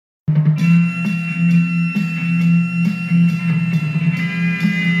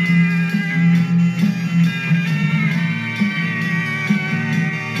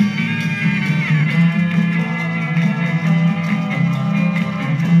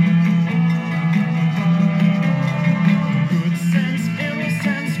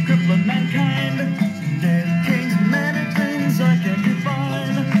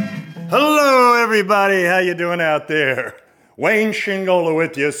everybody. How you doing out there? Wayne Shingola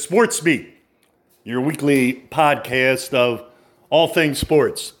with you, Sports Beat, your weekly podcast of all things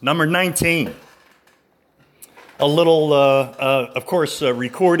sports. Number 19. A little, of course,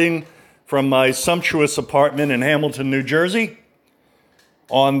 recording from my sumptuous apartment in Hamilton, New Jersey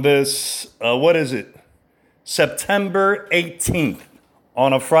on this, September 18th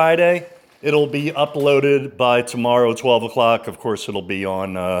on a Friday. It'll be uploaded by tomorrow, 12 o'clock. Of course, it'll be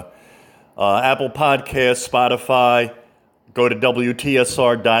on Apple Podcasts, Spotify. Go to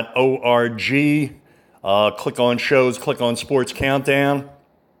WTSR.org. Click on shows, click on Sports Countdown.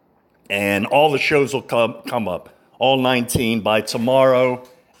 And all the shows will come up, all 19, by tomorrow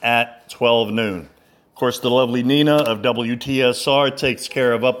at 12 noon. Of course, the lovely Nina of WTSR takes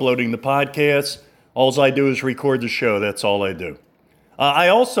care of uploading the podcast. All I do is record the show. That's all I do. I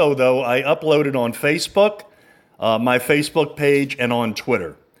upload it on Facebook, my Facebook page, and on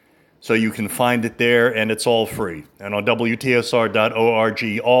Twitter. So you can find it there, and it's all free. And on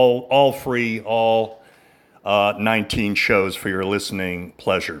WTSR.org, all free, all 19 shows for your listening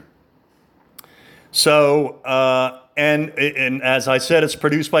pleasure. So, and as I said, it's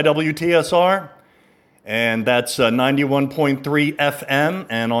produced by WTSR, and that's 91.3 FM,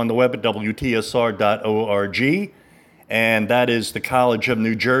 and on the web at WTSR.org. And that is the College of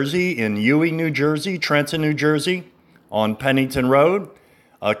New Jersey in Ewing, New Jersey, Trenton, New Jersey, on Pennington Road.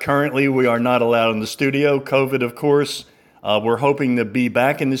 Currently, we are not allowed in the studio. COVID, of course. We're hoping to be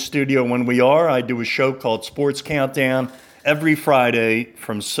back in the studio when we are. I do a show called Sports Countdown every Friday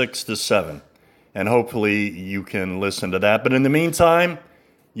from 6 to 7. And hopefully you can listen to that. But in the meantime,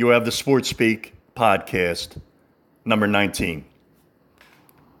 you have the Sports Speak podcast, number 19.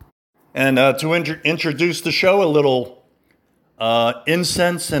 And to introduce the show, a little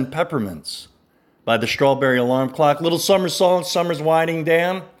Incense and Peppermints by the Strawberry Alarm Clock. Little summer song, summer's winding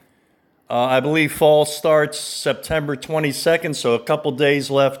down. I believe fall starts September 22nd, so a couple days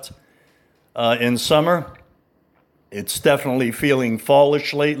left in summer. It's definitely feeling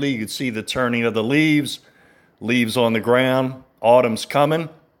fallish lately. You can see the turning of the leaves on the ground. Autumn's coming.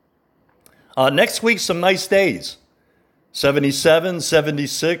 Next week, some nice days. 77,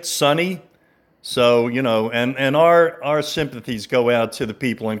 76, sunny. So, and our sympathies go out to the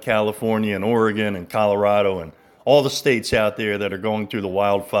people in California and Oregon and Colorado and all the states out there that are going through the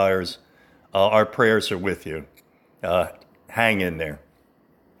wildfires. Our prayers are with you. Hang in there.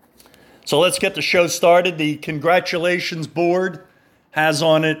 So let's get the show started. The congratulations board has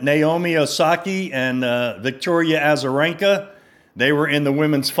on it Naomi Osaka and Victoria Azarenka. They were in the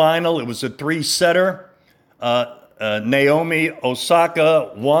women's final. It was a 3-setter. Naomi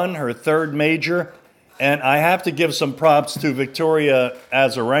Osaka won her third major. And I have to give some props to Victoria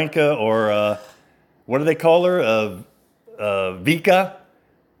Azarenka, or what do they call her? Vika.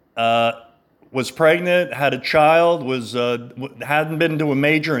 Was pregnant, had a child, hadn't been to a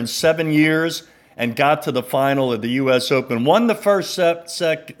major in 7 years, and got to the final of the U.S. Open. Won the first set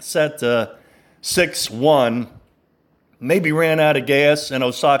 6-1. Maybe ran out of gas, and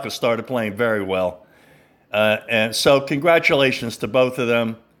Osaka started playing very well. And so congratulations to both of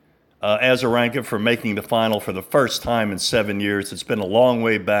them. Azarenka for making the final for the first time in 7 years. It's been a long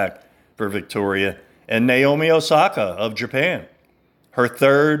way back for Victoria. And Naomi Osaka of Japan, her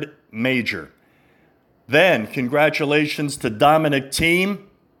third major. Then, congratulations to Dominic Thiem.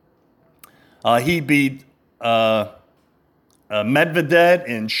 He beat Medvedev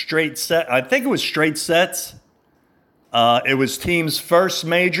in straight sets. I think it was straight sets. It was Thiem's first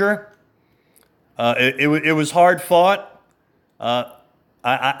major. It was hard fought.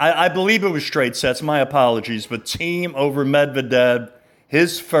 I believe it was straight sets. My apologies. But Thiem over Medvedev,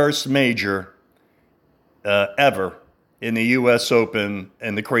 his first major ever in the U.S. Open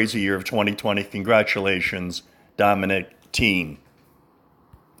in the crazy year of 2020. Congratulations, Dominic Thiem.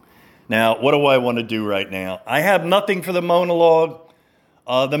 Now, what do I want to do right now? I have nothing for the monologue.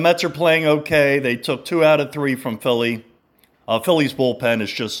 The Mets are playing okay. They took 2 out of 3 from Philly. Philly's bullpen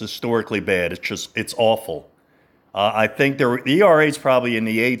is just historically bad. It's awful. I think their ERA is probably in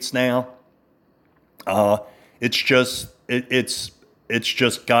the 8s now. The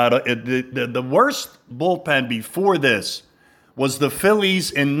worst bullpen before this was the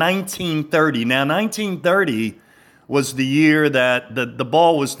Phillies in 1930. Now, 1930 was the year that the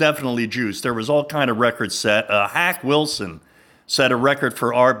ball was definitely juiced. There was all kind of records set. Hack Wilson set a record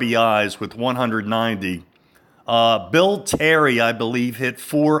for RBIs with 190. Bill Terry, I believe, hit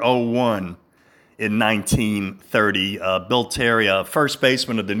 401 in 1930. Bill Terry, first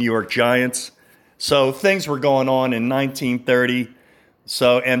baseman of the New York Giants. So things were going on in 1930.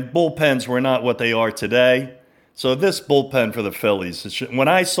 And bullpens were not what they are today. So this bullpen for the Phillies, when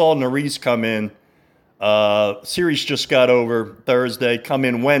I saw Neris come in Series just got over Thursday. Come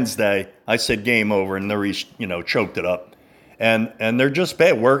in Wednesday. I said game over, and they're choked it up. And they're just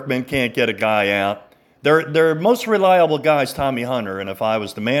bad. Workman can't get a guy out. Their most reliable guy is Tommy Hunter, and if I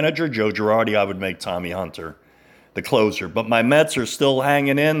was the manager, Joe Girardi, I would make Tommy Hunter the closer. But my Mets are still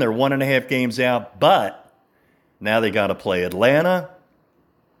hanging in. They're 1.5 games out, but now they got to play Atlanta,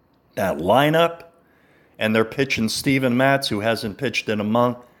 that lineup, and they're pitching Steven Matz, who hasn't pitched in a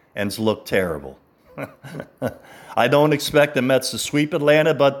month and's looked terrible. I don't expect the Mets to sweep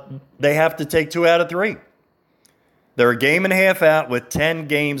Atlanta, but they have to take 2 out of 3. They're a game and a half out with 10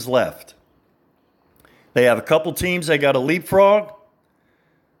 games left. They have a couple teams they got to leapfrog,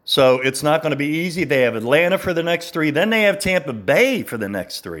 so it's not going to be easy. They have Atlanta for the next 3. Then they have Tampa Bay for the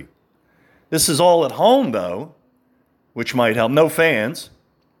next 3. This is all at home, though, which might help. No fans.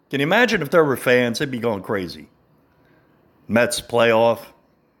 Can you imagine if there were fans? They'd be going crazy. Mets playoff.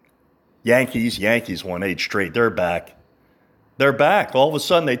 Yankees won 8 straight. They're back. All of a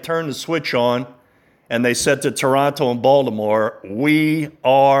sudden, they turned the switch on, and they said to Toronto and Baltimore, "We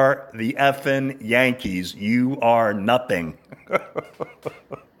are the effing Yankees. You are nothing."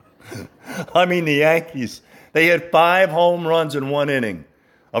 I mean, the Yankees, they had 5 home runs in 1 inning,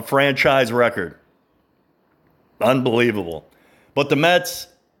 a franchise record. Unbelievable. But the Mets,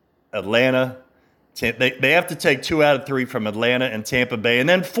 Atlanta, they have to take 2 out of 3 from Atlanta and Tampa Bay, and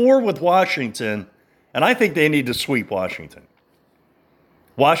then 4 with Washington, and I think they need to sweep Washington.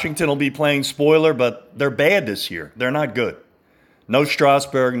 Washington will be playing spoiler, but they're bad this year. They're not good. No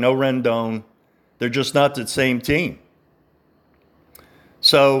Strasburg, no Rendon. They're just not the same team.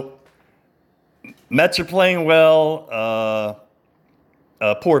 So, Mets are playing well.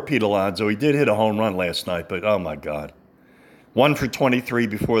 Poor Pete Alonso. He did hit a home run last night, but oh my God. 1 for 23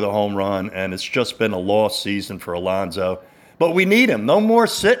 before the home run, and it's just been a lost season for Alonso. But we need him. No more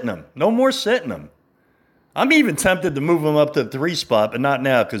sitting him. I'm even tempted to move him up to the 3 spot, but not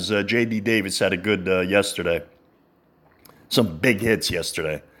now because J.D. Davis had a good yesterday. Some big hits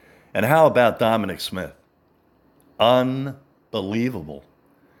yesterday. And how about Dominic Smith? Unbelievable.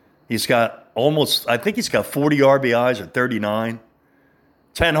 He's got I think he's got 40 RBIs or 39,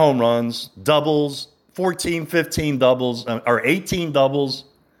 10 home runs, doubles, 14, 15 doubles, or 18 doubles.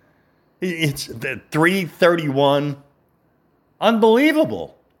 It's 331.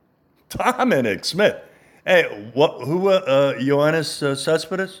 Unbelievable. Dominic Smith. Hey, who, Yoenis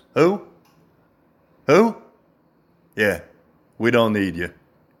Cespedes? Who? Yeah, we don't need you.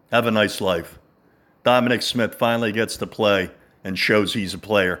 Have a nice life. Dominic Smith finally gets to play and shows he's a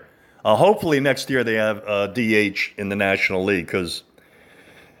player. Hopefully next year they have DH in the National League, because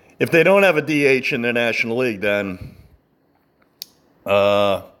if they don't have a DH in the National League, then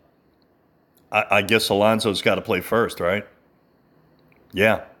I guess Alonso's got to play first, right?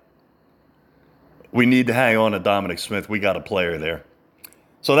 Yeah. We need to hang on to Dominic Smith. We got a player there.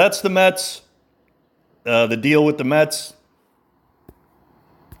 So that's the Mets. The deal with the Mets.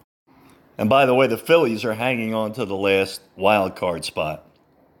 And by the way, the Phillies are hanging on to the last wild card spot.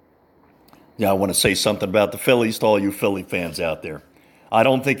 Yeah, I want to say something about the Phillies to all you Philly fans out there. I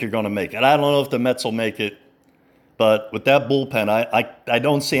don't think you're going to make it. I don't know if the Mets will make it, but with that bullpen, I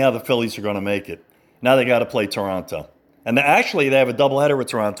don't see how the Phillies are going to make it. Now they got to play Toronto. And actually, they have a doubleheader with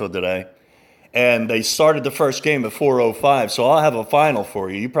Toronto today. And they started the first game at 4:05, so I'll have a final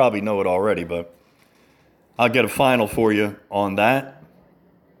for you. You probably know it already, but I'll get a final for you on that.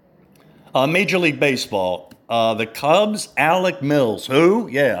 Major League Baseball. The Cubs, Alec Mills. Who?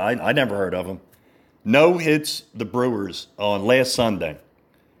 Yeah, I never heard of him. No hits the Brewers on last Sunday.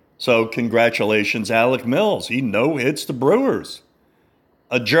 So congratulations, Alec Mills. He no hits the Brewers.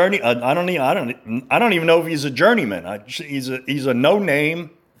 A journey. I don't even know if he's a journeyman. He's a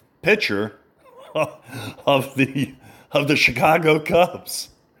no-name pitcher of the Chicago Cubs.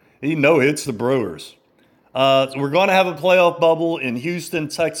 He no hits the Brewers. We're going to have a playoff bubble in Houston,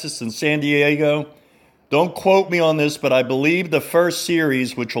 Texas, and San Diego. Don't quote me on this, but I believe the first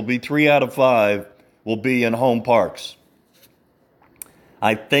series, which will be 3 out of 5, will be in home parks.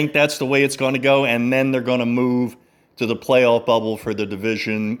 I think that's the way it's going to go, and then they're going to move to the playoff bubble for the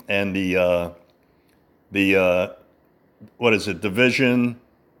division and the what is it? Division.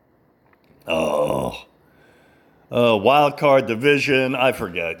 Wild card division. I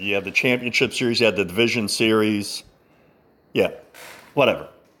forget. You have the championship series. You have the division series. Yeah, whatever.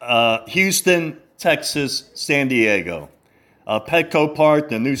 Houston, Texas, San Diego. Petco Park,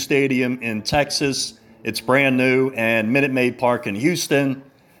 the new stadium in Texas. It's brand new. And Minute Maid Park in Houston.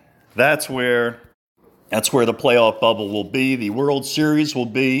 That's where the playoff bubble will be. The World Series will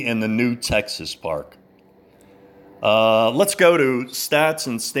be in the new Texas park. Let's go to stats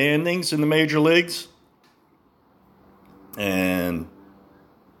and standings in the major leagues. And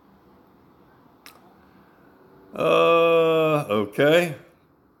okay.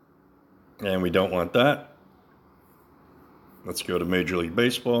 And we don't want that. Let's go to Major League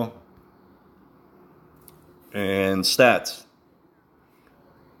Baseball. And stats.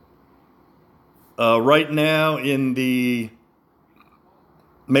 Right now in the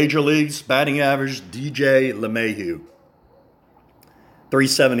Major Leagues, batting average, DJ LeMahieu.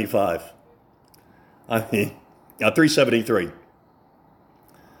 375. 373.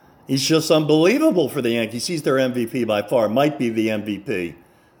 He's just unbelievable for the Yankees. He's their MVP by far. Might be the MVP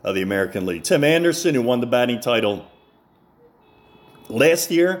of the American League. Tim Anderson, who won the batting title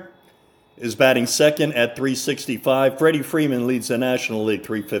last year, is batting second at 365. Freddie Freeman leads the National League,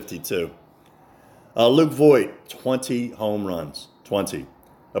 352. Luke Voit, 20 home runs. 20.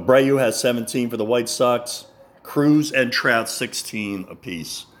 Abreu has 17 for the White Sox. Cruz and Trout, 16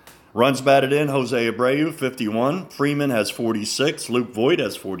 apiece. Runs batted in, Jose Abreu, 51. Freeman has 46. Luke Voit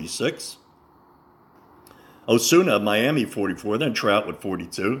has 46. Osuna of Miami, 44. Then Trout with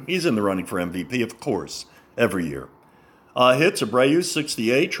 42. He's in the running for MVP, of course, every year. Hits, Abreu,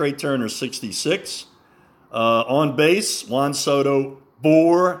 68. Trey Turner, 66. On base, Juan Soto,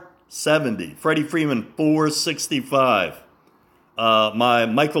 470. Freddie Freeman, 465. My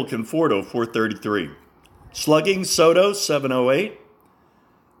Michael Conforto, 433. Slugging, Soto, 708.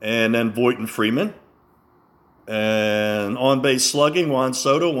 And then Voit and Freeman. And on base slugging, Juan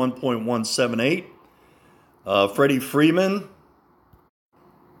Soto, 1.178. Freddie Freeman.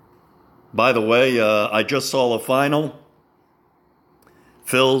 By the way, I just saw the final.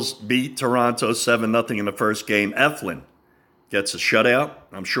 Phils beat Toronto 7-0 in the first game. Eflin gets a shutout.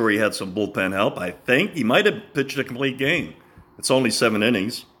 I'm sure he had some bullpen help. I think he might have pitched a complete game. It's only 7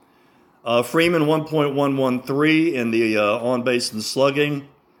 innings. Freeman, 1.113 in the on-base and slugging.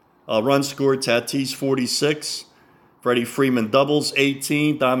 Run scored, Tatis, 46. Freddie Freeman doubles,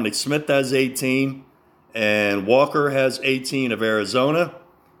 18. Dominic Smith has 18. And Walker has 18 of Arizona.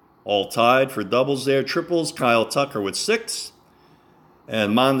 All tied for doubles there. Triples, Kyle Tucker with 6.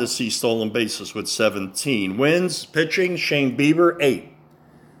 And Mondesi stolen bases with 17. Wins, pitching, Shane Bieber, 8.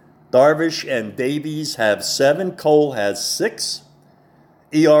 Darvish and Davies have 7. Cole has 6.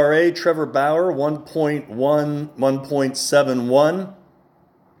 ERA, Trevor Bauer, 1.71.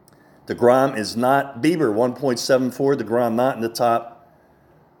 DeGrom is not. Bieber, 1.74. DeGrom not in the top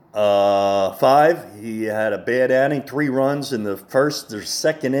 5. He had a bad outing, 3 runs in the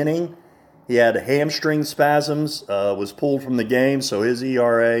second inning. He had hamstring spasms, was pulled from the game, so his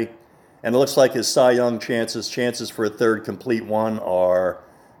ERA, and it looks like his Cy Young chances for a third complete one are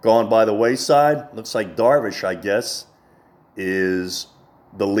gone by the wayside. Looks like Darvish, I guess, is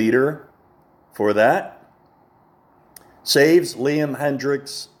the leader for that. Saves, Liam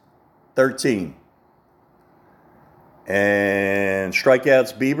Hendricks, 13. And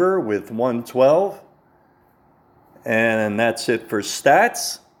strikeouts, Bieber with 112. And that's it for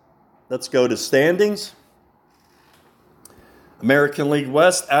stats. Let's go to standings. American League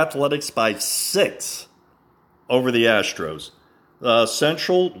West, Athletics by 6 over the Astros.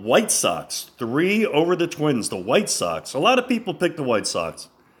 Central, White Sox, 3 over the Twins. The White Sox, a lot of people picked the White Sox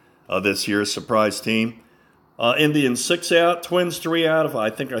this year, surprise team. Indians 6 out, Twins 3 out. I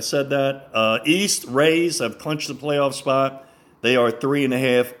think I said that. East, Rays have clinched the playoff spot. They are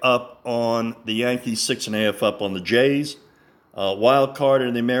 3.5 up on the Yankees, 6.5 up on the Jays. Wild card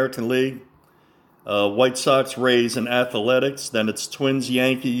in the American League. White Sox, Rays, and Athletics. Then it's Twins,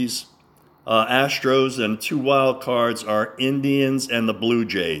 Yankees, Astros, and 2 wild cards are Indians and the Blue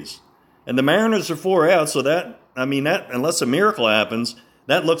Jays. And the Mariners are 4 out, so that unless a miracle happens,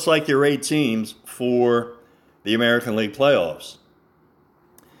 that looks like your 8 teams for the American League playoffs.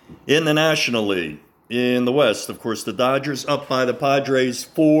 In the National League, in the West, of course, the Dodgers up by the Padres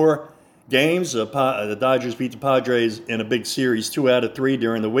 4 games. The Dodgers beat the Padres in a big series 2 out of 3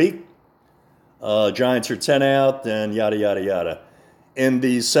 during the week. Giants are 10 out, and yada, yada, yada. In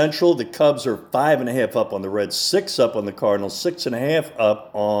the Central, the Cubs are 5.5 up on the Reds, 6 up on the Cardinals, 6.5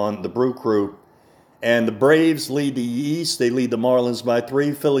 up on the Brew Crew. And the Braves lead the East. They lead the Marlins by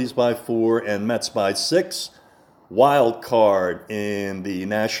 3, Phillies by 4, and Mets by 6. Wild card in the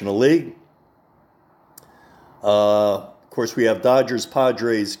National League. Of course, we have Dodgers,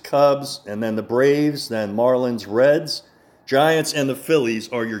 Padres, Cubs, and then the Braves, then Marlins, Reds. Giants and the Phillies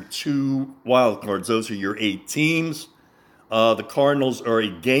are your 2 wild cards. Those are your 8 teams. The Cardinals are a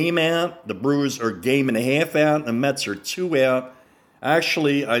game out. The Brewers are a game and a half out. The Mets are 2 out.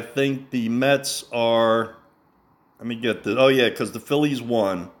 Actually, I think the Mets are, let me get this. Oh, yeah, because the Phillies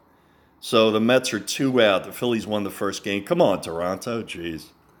won. So the Mets are 2 out. The Phillies won the first game. Come on, Toronto. Jeez.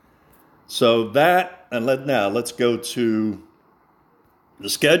 So that, and let's go to the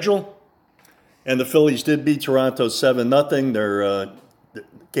schedule. And the Phillies did beat Toronto 7-0. Their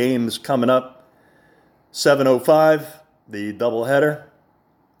game is coming up 7:05, the doubleheader.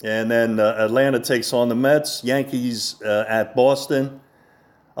 And then Atlanta takes on the Mets. Yankees at Boston.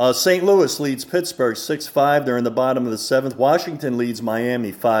 St. Louis leads Pittsburgh 6-5. They're in the bottom of the seventh. Washington leads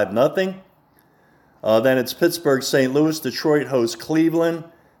Miami 5-0. Then it's Pittsburgh, St. Louis. Detroit hosts Cleveland.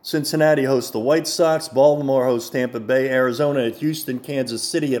 Cincinnati hosts the White Sox. Baltimore hosts Tampa Bay. Arizona at Houston. Kansas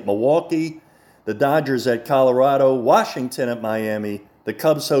City at Milwaukee. The Dodgers at Colorado. Washington at Miami. The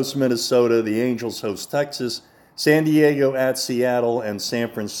Cubs host Minnesota. The Angels host Texas. San Diego at Seattle. And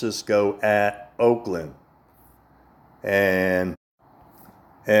San Francisco at Oakland. And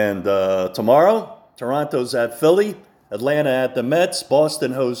tomorrow, Toronto's at Philly. Atlanta at the Mets.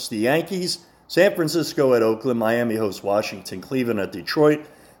 Boston hosts the Yankees. San Francisco at Oakland. Miami hosts Washington. Cleveland at Detroit.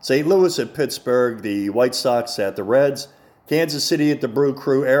 St. Louis at Pittsburgh. The White Sox at the Reds. Kansas City at the Brew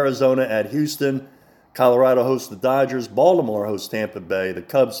Crew. Arizona at Houston. Colorado hosts the Dodgers. Baltimore hosts Tampa Bay. The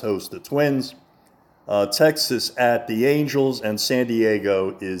Cubs host the Twins. Texas at the Angels. And San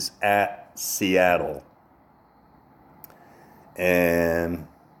Diego is at Seattle. And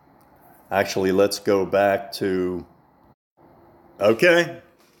actually, let's go back to... Okay.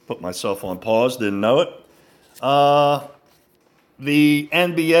 Put myself on pause. Didn't know it. The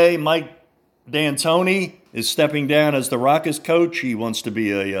NBA, Mike D'Antoni is stepping down as the Rockets coach. He wants to be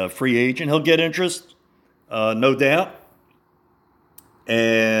a free agent. He'll get interest, no doubt.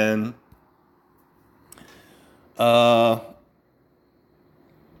 And Giannis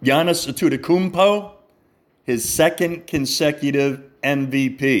Antetokounmpo, his second consecutive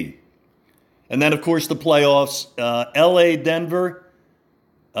MVP. And then, of course, the playoffs. L.A. Denver.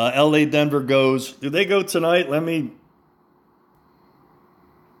 L.A. Denver goes. Do they go tonight?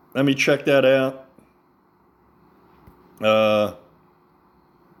 Let me check that out.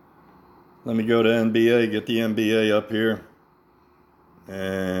 Let me go to NBA, get the NBA up here.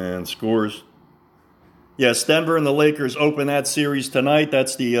 And scores. Yes, Denver and the Lakers open that series tonight.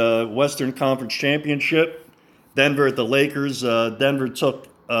 That's the Western Conference Championship. Denver at the Lakers. Denver took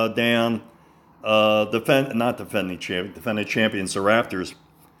down defending champions, the Raptors.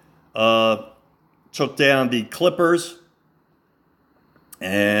 Took down the Clippers.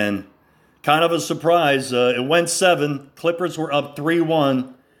 And kind of a surprise, it went 7. Clippers were up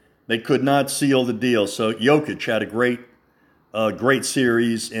 3-1. They could not seal the deal. So Jokic had a great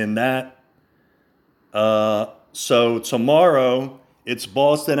series in that. So tomorrow, it's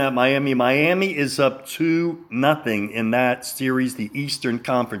Boston at Miami. Miami is up 2-0 in that series, the Eastern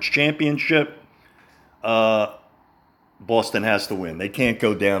Conference Championship. Boston has to win. They can't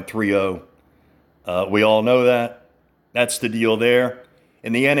go down 3-0. We all know that. That's the deal there.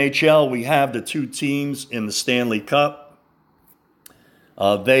 In the NHL, we have the two teams in the Stanley Cup.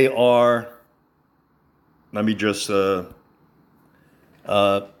 They are, Dallas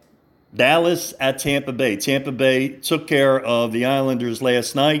at Tampa Bay. Tampa Bay took care of the Islanders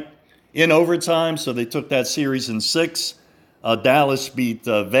last night in overtime, so they took that series in 6. Dallas beat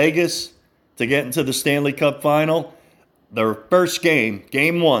Vegas to get into the Stanley Cup final. Their first game,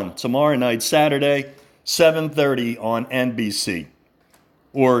 Game 1, tomorrow night, Saturday, 7:30 on NBC.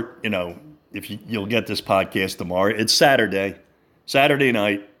 Or, if you'll get this podcast tomorrow, it's Saturday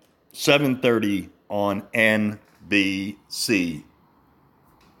night, 7:30 on NBC.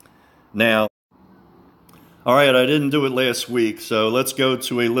 Now, all right, I didn't do it last week, so let's go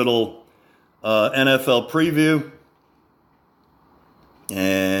to a little NFL preview.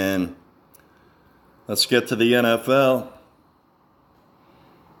 And let's get to the NFL.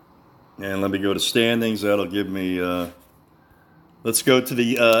 And let me go to standings. That'll give me... let's go to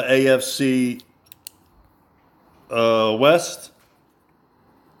the AFC West.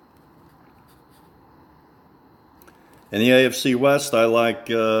 In the AFC West, I like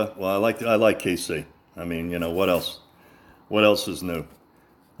KC. I mean, what else? What else is new?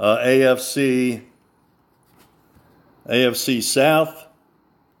 AFC South.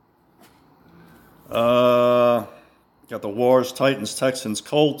 Got the Wars, Titans, Texans,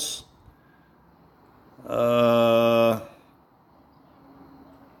 Colts. I'm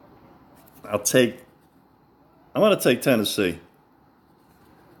going to take Tennessee.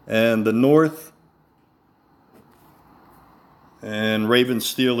 And the North, and Ravens,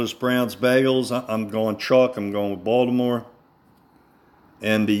 Steelers, Browns, Bengals. I'm going chalk. I'm going with Baltimore.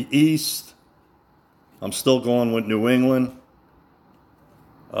 And the East, I'm still going with New England.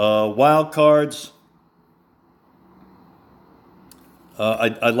 Wild cards.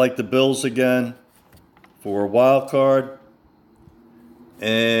 I'd like the Bills again for a wild card.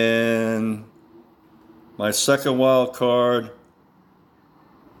 And my second wild card,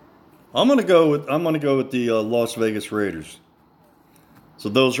 I'm gonna go with the Las Vegas Raiders. So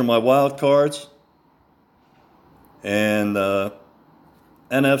those are my wild cards. And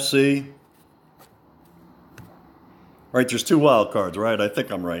NFC. Right, there's 2 wild cards, right? I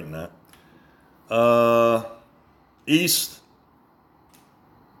think I'm right in that. East.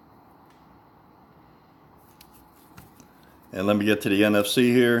 And let me get to the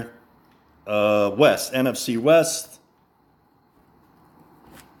NFC here. West, NFC West.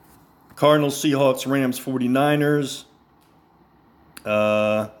 Cardinals, Seahawks, Rams, 49ers.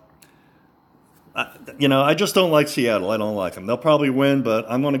 I just don't like Seattle. I don't like them. They'll probably win, but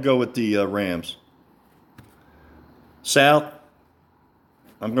I'm going to go with the Rams. South,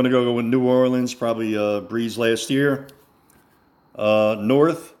 I'm going to go with New Orleans, probably Breeze last year.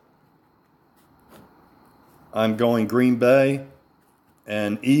 North, I'm going Green Bay.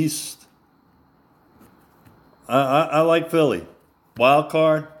 And East, I like Philly. Wild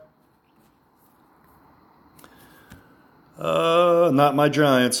card, not my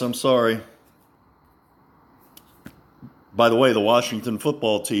Giants, I'm sorry. By the way, the Washington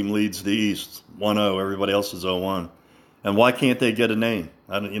football team leads the East 1-0. Everybody else is 0-1. And why can't they get a name?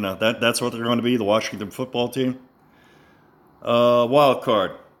 That's what they're going to be, the Washington football team. Wild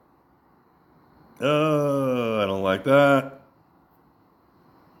card. I don't like that.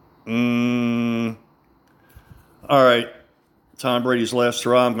 All right. Tom Brady's last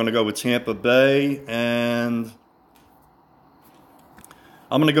straw. I'm going to go with Tampa Bay. And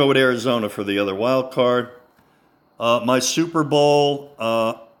I'm going to go with Arizona for the other wild card. My Super Bowl,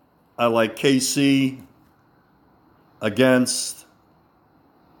 I like KC against,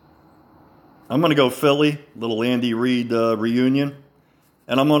 I'm going to go Philly, little Andy Reid reunion.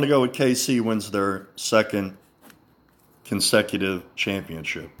 And I'm going to go with KC wins their second consecutive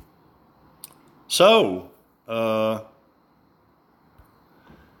championship. So, Mr.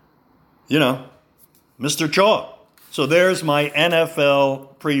 Chalk. So there's my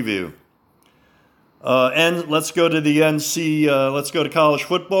NFL preview. And let's go to the let's go to college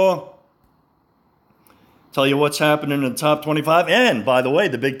football. Tell you what's happening in the top 25. And, by the way,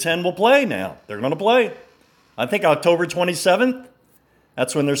 the Big Ten will play now. They're going to play. I think October 27th.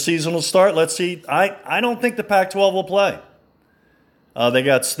 That's when their season will start. Let's see. I don't think the Pac-12 will play. They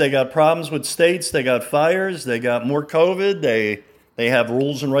got problems with states. They got fires. They got more COVID. They have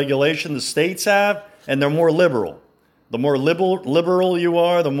rules and regulation the states have, and they're more liberal. The more liberal you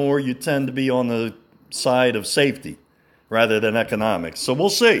are, the more you tend to be on the side of safety rather than economics. So we'll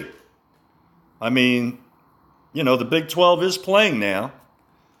see. I mean, the Big 12 is playing now.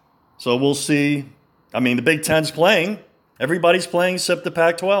 So we'll see. I mean, the Big 10's playing. Everybody's playing except the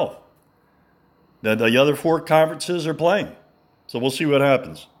Pac-12. The other 4 conferences are playing. So we'll see what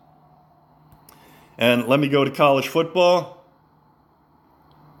happens. And let me go to college football.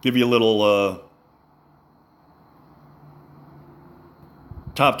 Give you a little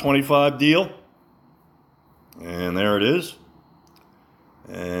top 25 deal. And there it is.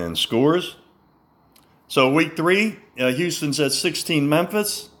 And scores. So week 3, Houston's at 16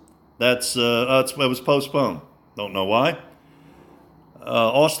 Memphis. It was postponed. Don't know why.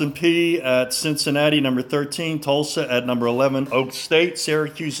 Austin P at Cincinnati, number 13. Tulsa at number 11. Oak State.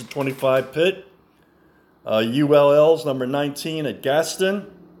 Syracuse at 25. Pitt. ULL's number 19 at Gaston.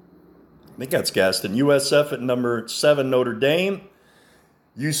 I think that's Gaston. USF at number 7. Notre Dame.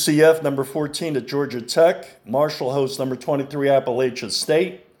 UCF number 14 at Georgia Tech. Marshall hosts number 23 Appalachian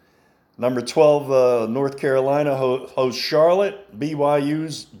State. Number 12 North Carolina hosts Charlotte.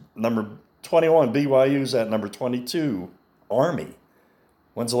 BYU's number 21. BYU's at number 22 Army.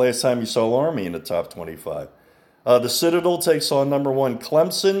 When's the last time you saw Army in the top 25? The Citadel takes on number 1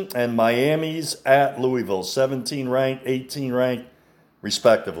 Clemson, and Miami's at Louisville, 17 ranked, 18 ranked,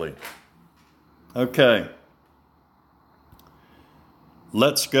 respectively. Okay.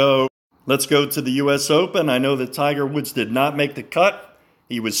 Let's go to the U.S. Open. I know that Tiger Woods did not make the cut.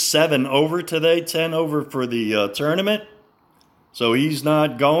 He was 7 over today, 10 over for the tournament. So he's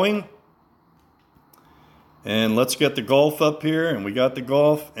not going. And let's get the golf up here. And we got the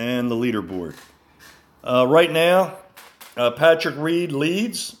golf and the leaderboard. Right now, Patrick Reed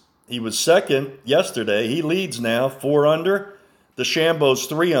leads. He was second yesterday. He leads now, 4 under. DeChambeau's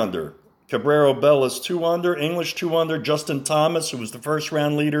 3 under. Cabrera Bella's 2 under. English 2 under. Justin Thomas, who was the first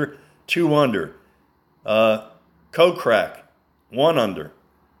round leader, 2 under. Kokrak, 1 under.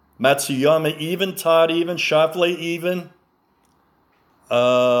 Matsuyama even. Todd even. Schauffele even.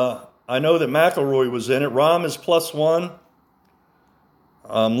 I know that McIlroy was in it. Rahm is +1.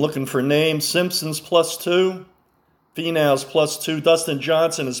 I'm looking for names. Simpson's +2. Finau's +2. Dustin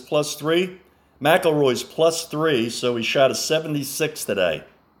Johnson is +3. McIlroy's +3, so he shot a 76 today.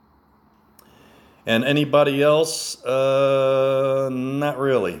 And anybody else? Not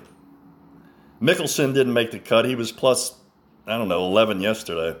really. Mickelson didn't make the cut. He was +11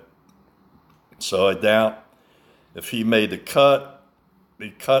 yesterday. So I doubt if he made the cut. The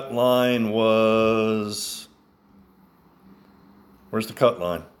cut line was... Where's the cut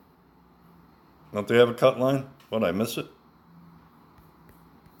line? Don't they have a cut line? What, I miss it?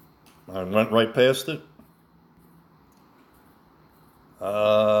 I went right past it.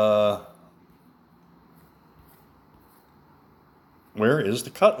 Where is the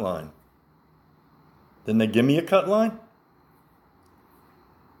cut line? Didn't they give me a cut line?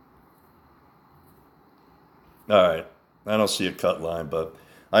 All right. I don't see a cut line, but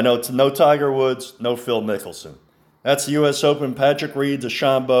I know it's no Tiger Woods, no Phil Mickelson. That's the U.S. Open. Patrick Reed,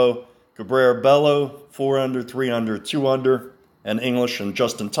 DeChambeau, Cabrera Bello, 4 under, 3 under, 2 under, and English and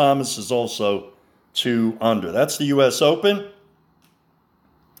Justin Thomas is also 2 under. That's the U.S. Open.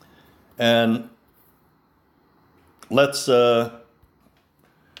 And let's NFL.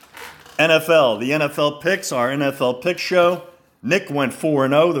 The NFL picks, our NFL pick show. Nick went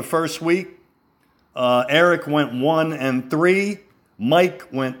 4-0 the first week. Eric went 1-3. Mike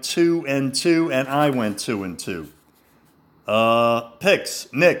went 2-2, and I went 2-2. Picks: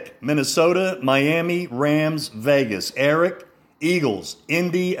 Nick, Minnesota, Miami, Rams, Vegas. Eric, Eagles,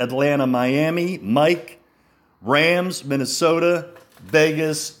 Indy, Atlanta, Miami. Mike, Rams, Minnesota,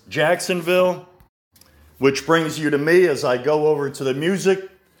 Vegas, Jacksonville. Which brings you to me as I go over to the music.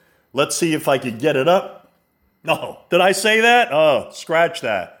 Let's see if I could get it up. No, did I say that? Oh, scratch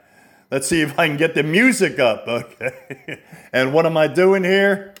that. Let's see if I can get the music up. Okay. And what am I doing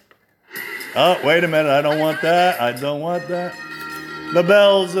here? Oh, wait a minute. I don't want that. I don't want that. The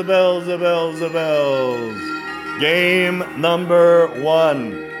bells, the bells, the bells, the bells. Game number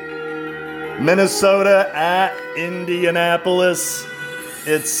 1. Minnesota at Indianapolis.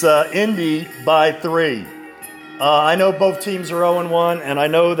 It's Indy by 3. I know both teams are 0-1, and I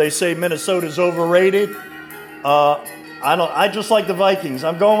know they say Minnesota's overrated. I just like the Vikings.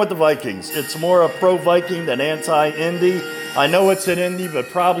 I'm going with the Vikings. It's more a pro-Viking than anti-Indy. I know it's an Indy, but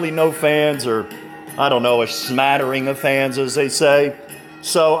probably no fans, or I don't know, a smattering of fans, as they say.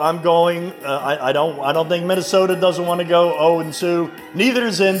 So I'm going. I don't think Minnesota doesn't want to go 0-2. Neither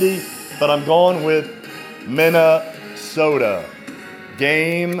is Indy, but I'm going with Minnesota.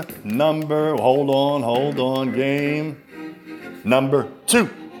 Game number. Hold on. Game number 2.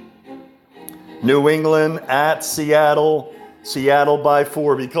 New England at Seattle. Seattle by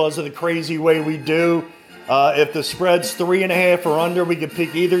 4 because of the crazy way we do. If the spread's 3.5 or under, we can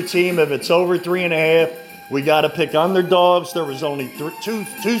pick either team. If it's over 3.5, we got to pick underdogs. There was only two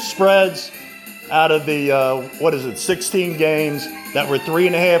spreads out of the 16 games that were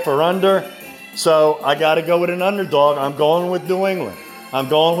 3.5 or under. So I got to go with an underdog. I'm going with New England. I'm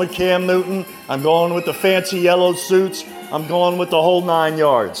going with Cam Newton. I'm going with the fancy yellow suits. I'm going with the whole 9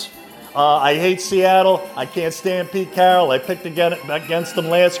 yards. I hate Seattle. I can't stand Pete Carroll. I picked against them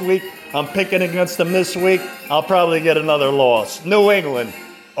last week. I'm picking against them this week. I'll probably get another loss. New England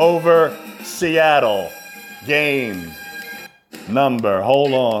over Seattle. Game number.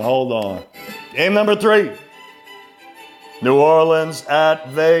 Hold on. Game number 3. New Orleans at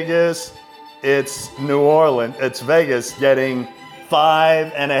Vegas. It's Vegas getting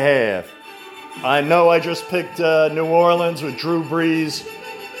 5.5. I know I just picked New Orleans with Drew Brees.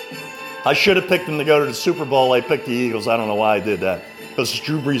 I should have picked them to go to the Super Bowl. I picked the Eagles. I don't know why I did that, because it's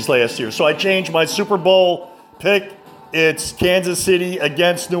Drew Brees last year. So I changed my Super Bowl pick. It's Kansas City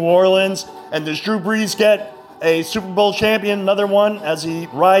against New Orleans. And does Drew Brees get a Super Bowl champion, another one, as he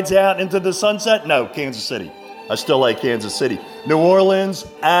rides out into the sunset? No, Kansas City. I still like Kansas City. New Orleans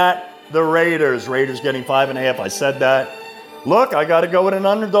at the Raiders. Raiders getting 5.5. I said that. Look, I got to go with an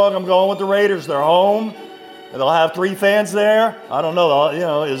underdog. I'm going with the Raiders. They're home. They'll have 3 fans there. I don't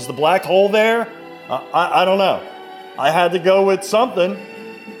know. Is the black hole there? I don't know. I had to go with something.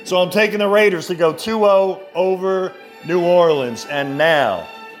 So I'm taking the Raiders to go 2-0 over New Orleans. And now,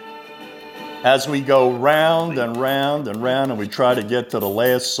 as we go round and round and round, and we try to get to the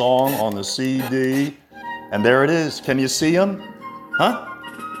last song on the CD, and there it is. Can you see them? Huh?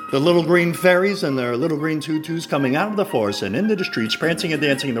 The little green fairies and their little green tutus coming out of the forest and into the streets, prancing and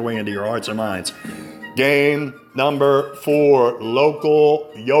dancing their way into your hearts and minds. Game number 4, local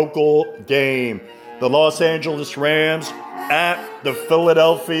yokel game. The Los Angeles Rams at the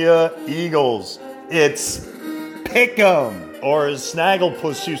Philadelphia Eagles. It's pick'em, or as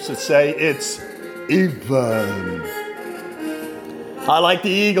Snagglepuss used to say, it's even. I like the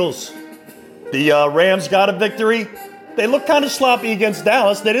Eagles. The Rams got a victory. They looked kind of sloppy against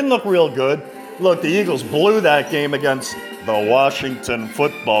Dallas. They didn't look real good. Look, the Eagles blew that game against the Washington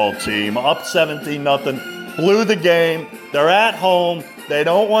football team, up 17-0. Blew the game. They're at home. They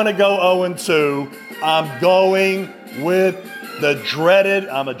don't want to go 0-2. I'm going with the dreaded,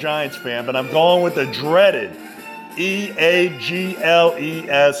 I'm a Giants fan, but I'm going with the dreaded EAGLES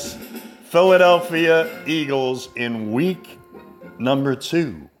Philadelphia Eagles in week number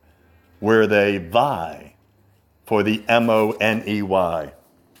 2, where they vie for the MONEY.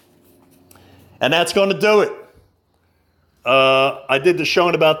 And that's going to do it. I did the show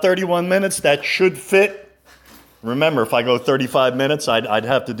in about 31 minutes. That should fit. Remember, if I go 35 minutes, I'd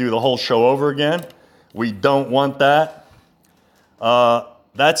have to do the whole show over again. We don't want that.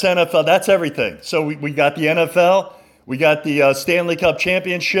 That's NFL. That's everything. So we got the NFL. We got the Stanley Cup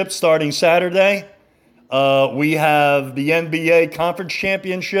Championship starting Saturday. We have the NBA Conference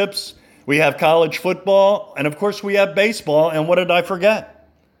Championships. We have college football. And, of course, we have baseball. And what did I forget?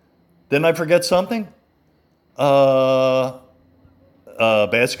 Didn't I forget something?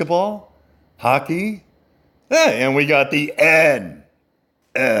 Basketball, hockey. Hey, and we got the NFL.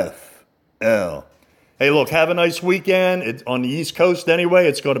 Hey, look, have a nice weekend. It's on the East Coast anyway.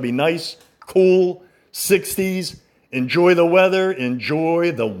 It's going to be nice, cool, 60s. Enjoy the weather.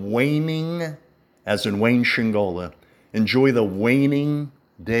 Enjoy the waning, as in Wayne Shingola. Enjoy the waning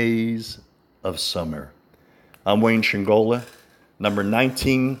days of summer. I'm Wayne Shingola, number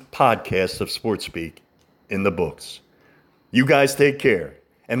 19 podcast of Sports Speak in the books. You guys take care,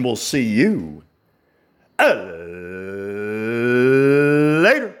 and we'll see you